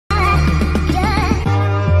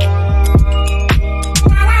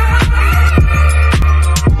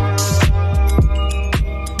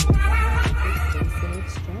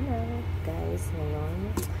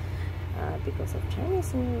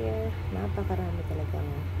marami talagang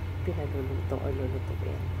pinagluluto or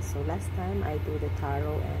lulutuin. So last time I do the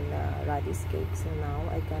taro and radish cake. So now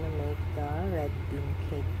I gonna make the red bean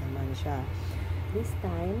cake naman siya. This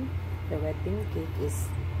time the red bean cake is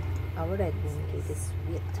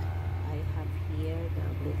sweet. I have here the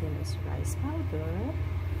glutinous rice powder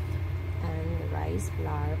and rice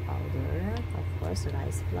flour powder. Of course,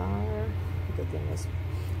 rice flour, glutinous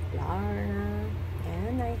flour,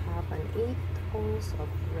 and I have an 8 ounce of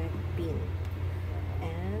red bean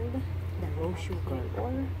and the raw sugar,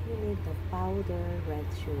 or you need the powder red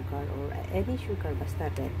sugar or any sugar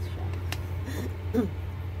basta red siya.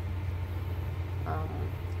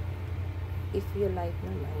 If you like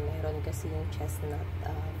naman, meron kasi yung chestnut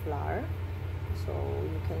flour, so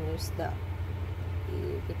you can use the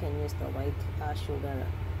white sugar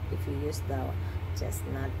if you use the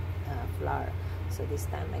chestnut flour. So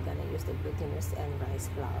this time I'm gonna use the glutinous and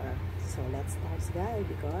rice flour. So let's start, guys,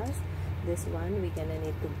 because this one we're gonna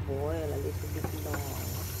need to boil a little bit long.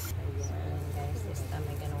 Ayan, guys, this time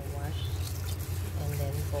I'm gonna wash and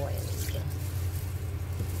then boil.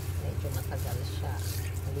 Medyo matagal siya,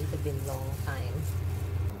 a little bit long time.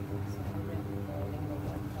 So I'm boiling the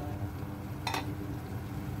water.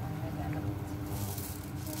 I'm gonna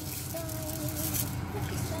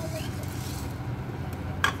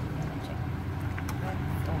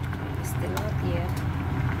still not yet.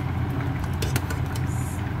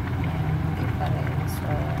 Hindi pa rin.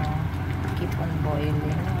 So, keep on boiling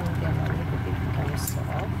until a little bit becomes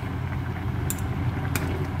soft.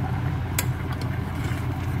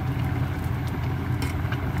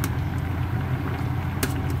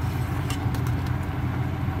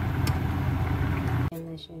 Ayan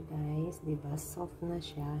na siya, guys. Diba? Soft na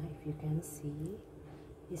siya. If you can see,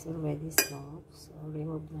 it's already soft. So,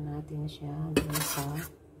 remove na natin siya dun sa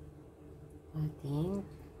ating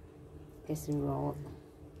casserole.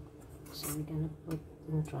 So we're gonna put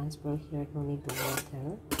and transfer here, no need the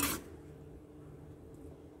water.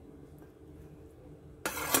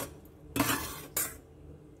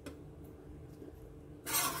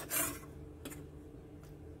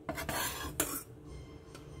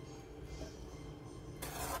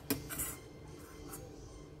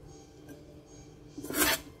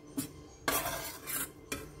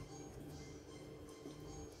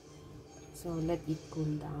 So let it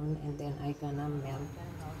cool down, and then I gonna melt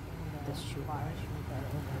the sugar or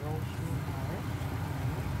the raw sugar,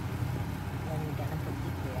 and we're gonna put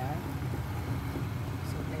it there.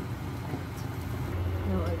 So let it melt.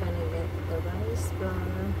 Now I'm gonna get the rice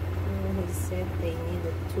flour. He said they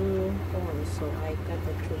needed 2 ounces, so I got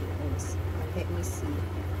the 3 ounces. Let me see.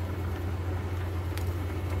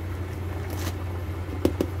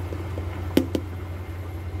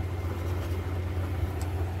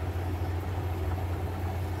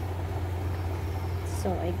 So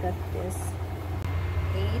I got this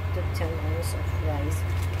 8 to 10 ounces of rice,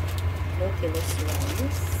 glutinous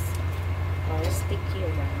rice or sticky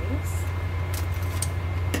rice.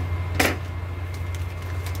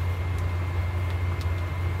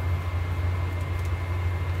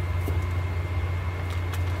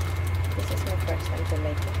 This is my first time to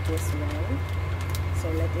make this one, so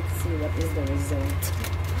let it see what is the result.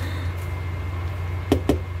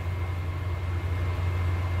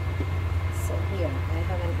 Here I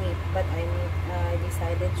have an 8, but I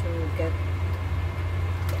decided to get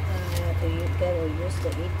or use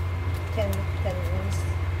the 10 ounce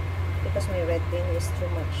because my red bean is too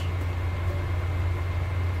much.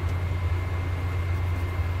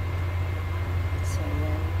 So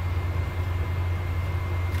yeah.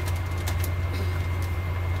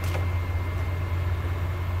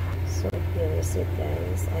 So here is it,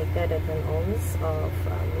 guys. I got 1 ounce of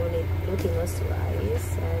glutinous rice,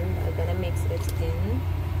 and I'm gonna mix it in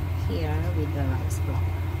here with the rice flour.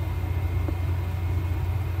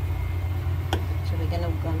 So we're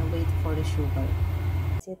gonna wait for the sugar.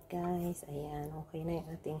 That's it, guys. Ayan, okay na yung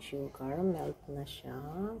ating sugar. Melt na siya.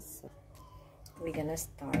 So we're gonna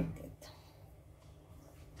start it.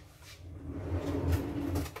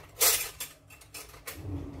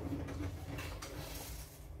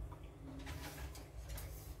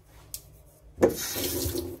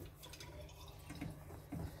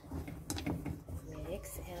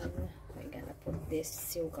 Mix, and we're gonna put this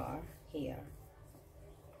sugar here.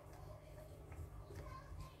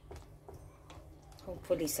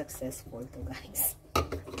 Hopefully successful to, guys.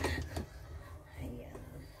 Ayan.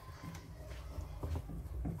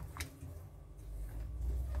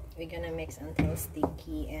 We're gonna mix until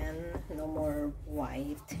sticky and no more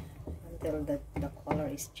white, until the color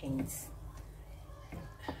is changed.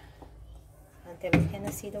 Until we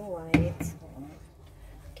cannot see the white. So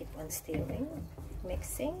keep on stirring,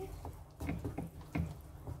 mixing.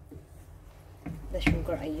 The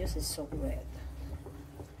sugar I use is so red.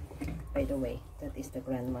 By the way, that is the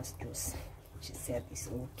grandma's juice. She said it's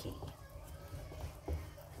okay.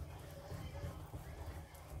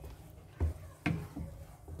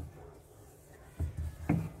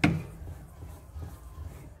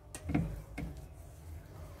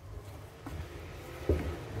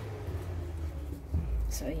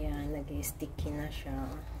 So ayan, nag-sticky na siya.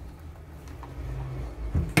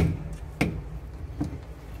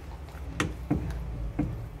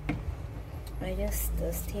 I just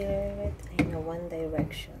stir it in one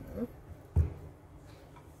direction.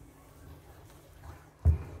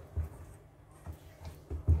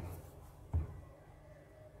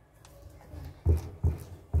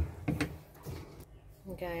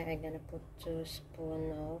 Okay, I'm gonna put 2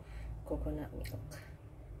 spoons of coconut milk.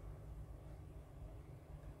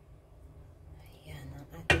 Ayan, ang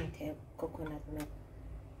ating coconut milk.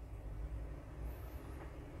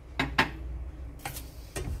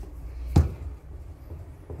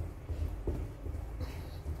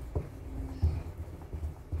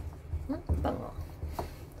 Bango.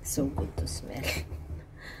 So good to smell.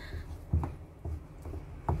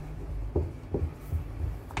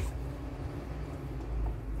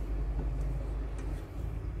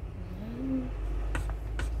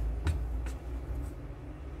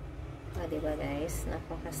 Diba guys,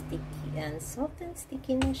 napaka-sticky and soft and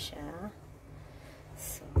sticky na siya.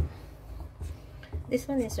 So, this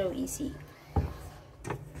one is so easy.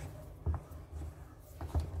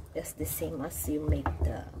 Just the same as you make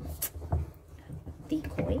the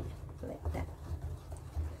decoy, like that.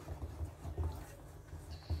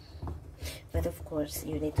 But of course,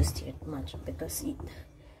 you need to stir it much because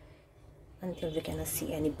until you cannot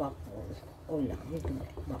see any bubble. Oh, lang, do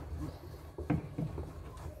like bubble.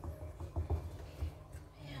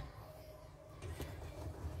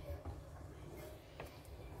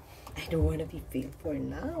 I don't want to be failed for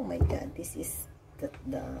now. Oh my god, this is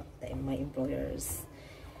my employers,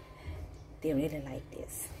 they really like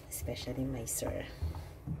this, especially my sir.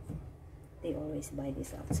 They always buy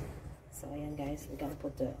this outside. So ayan guys, we're gonna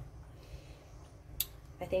put the,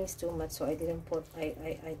 I think it's too much, so I didn't put,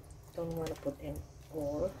 I don't want to put in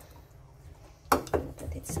all. I'm gonna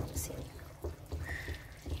put it something.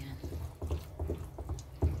 Ayan.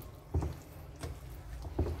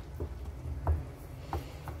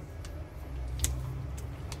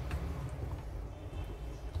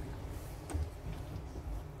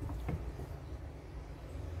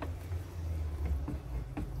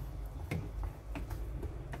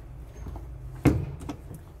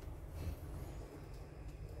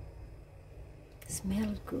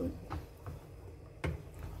 Smell good.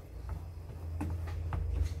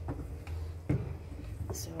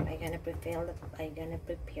 So I'm gonna prepare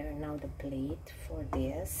now the plate for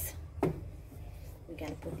this. We're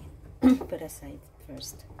gonna put it put aside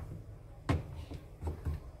first.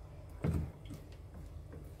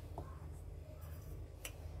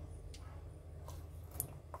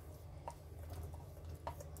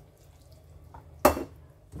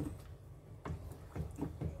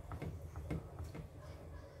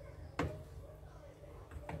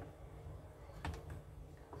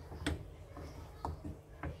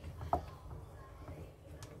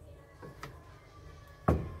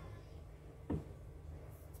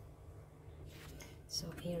 So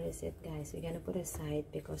here is it guys, we're gonna put aside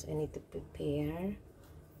because I need to prepare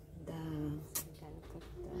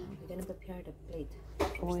we're gonna prepare the plate.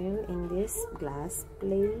 Oil in this glass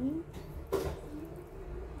plate.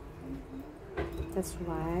 That's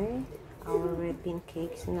why our red bean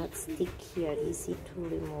cake is not sticky or easy to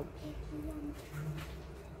remove.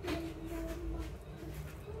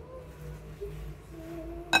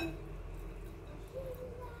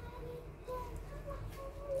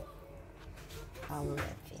 Our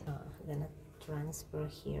red bean. I'm gonna transfer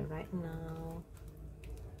here right now.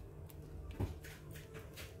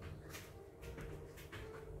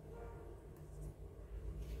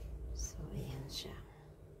 So ayan siya.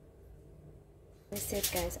 That's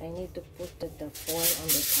it guys, I need to put the foil on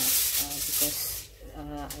the top because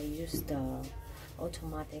I use the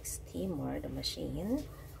automatic steamer, the machine,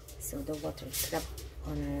 so the water trapped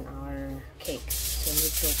on our cake, so we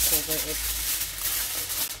need to cover it.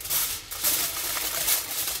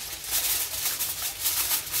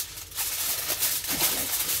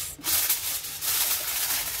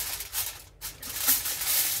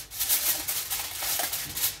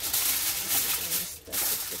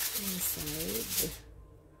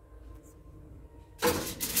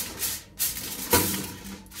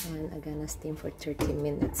 And I'm gonna steam for 30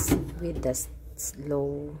 minutes with the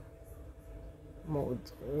slow mode.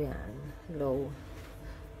 Yeah, low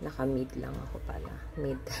Naka-mid lang ako pala.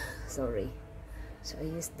 Mid. Sorry. So, I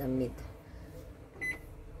used the mid.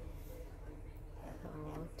 So,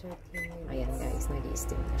 30 minutes. Ayan guys,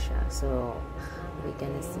 nag-steam na siya. So, we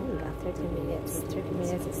gonna see after 30 minutes. 30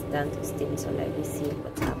 minutes is done to steam. So, let me see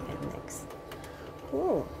what's happened next.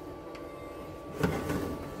 Oh!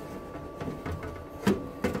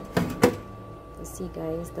 You see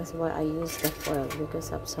guys, that's why I use the foil, because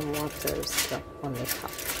of some water stuck on the top.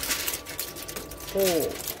 Oh,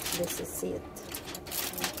 this is it.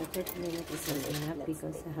 The 30 minutes is enough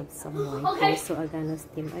because I have some white here, so I'm gonna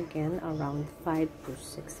steam again around 5 to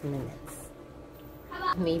 6 minutes.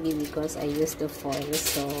 Maybe because I used the foil,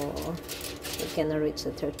 so we cannot reach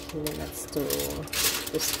the 30 minutes to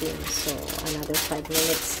steam. So another 5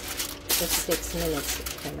 minutes to 6 minutes.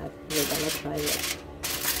 We're gonna try it.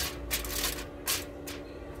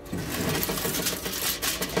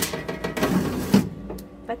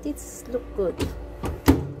 But it's look good.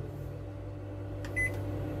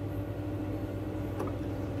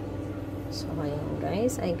 So ayan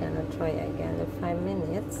guys, I gonna try again the 5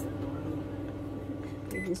 minutes.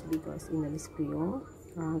 Just because inalis ko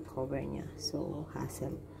yung cover niya. So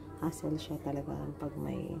hassle siya talaga pag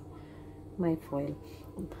may foil.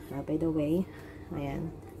 By the way, ayan,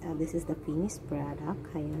 this is the finished product.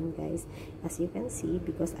 Ayan guys, as you can see,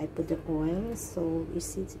 because I put the oil, so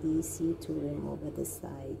it's easy to remove at the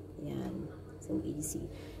side. Ayan, so easy.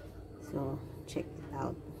 So check it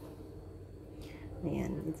out.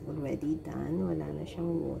 Ayan, it's already done. Wala na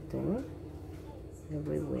siyang water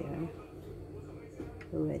everywhere.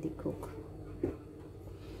 Already cooked.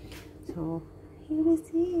 So here is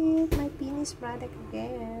it, my finished product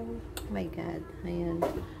again. Oh my god, ayan,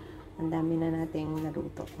 ang dami na nating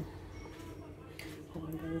naluto. So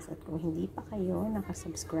guys, at kung hindi pa kayo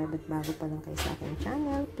nakasubscribe at bago pa lang kayo sa aking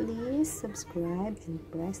channel, please subscribe and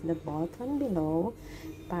press the button below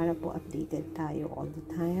para po updated tayo all the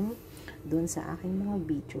time dun sa aking mga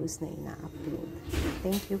videos na ina-upload.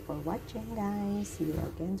 Thank you for watching guys. See you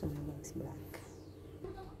again to my next vlog.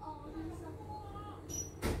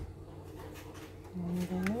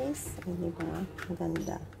 Guys, diba? Ang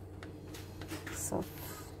ganda. Soft.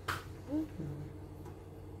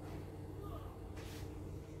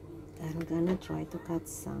 I'm gonna try to cut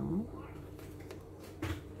some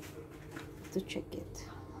to check it.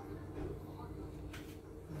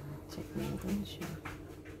 Check natin siya.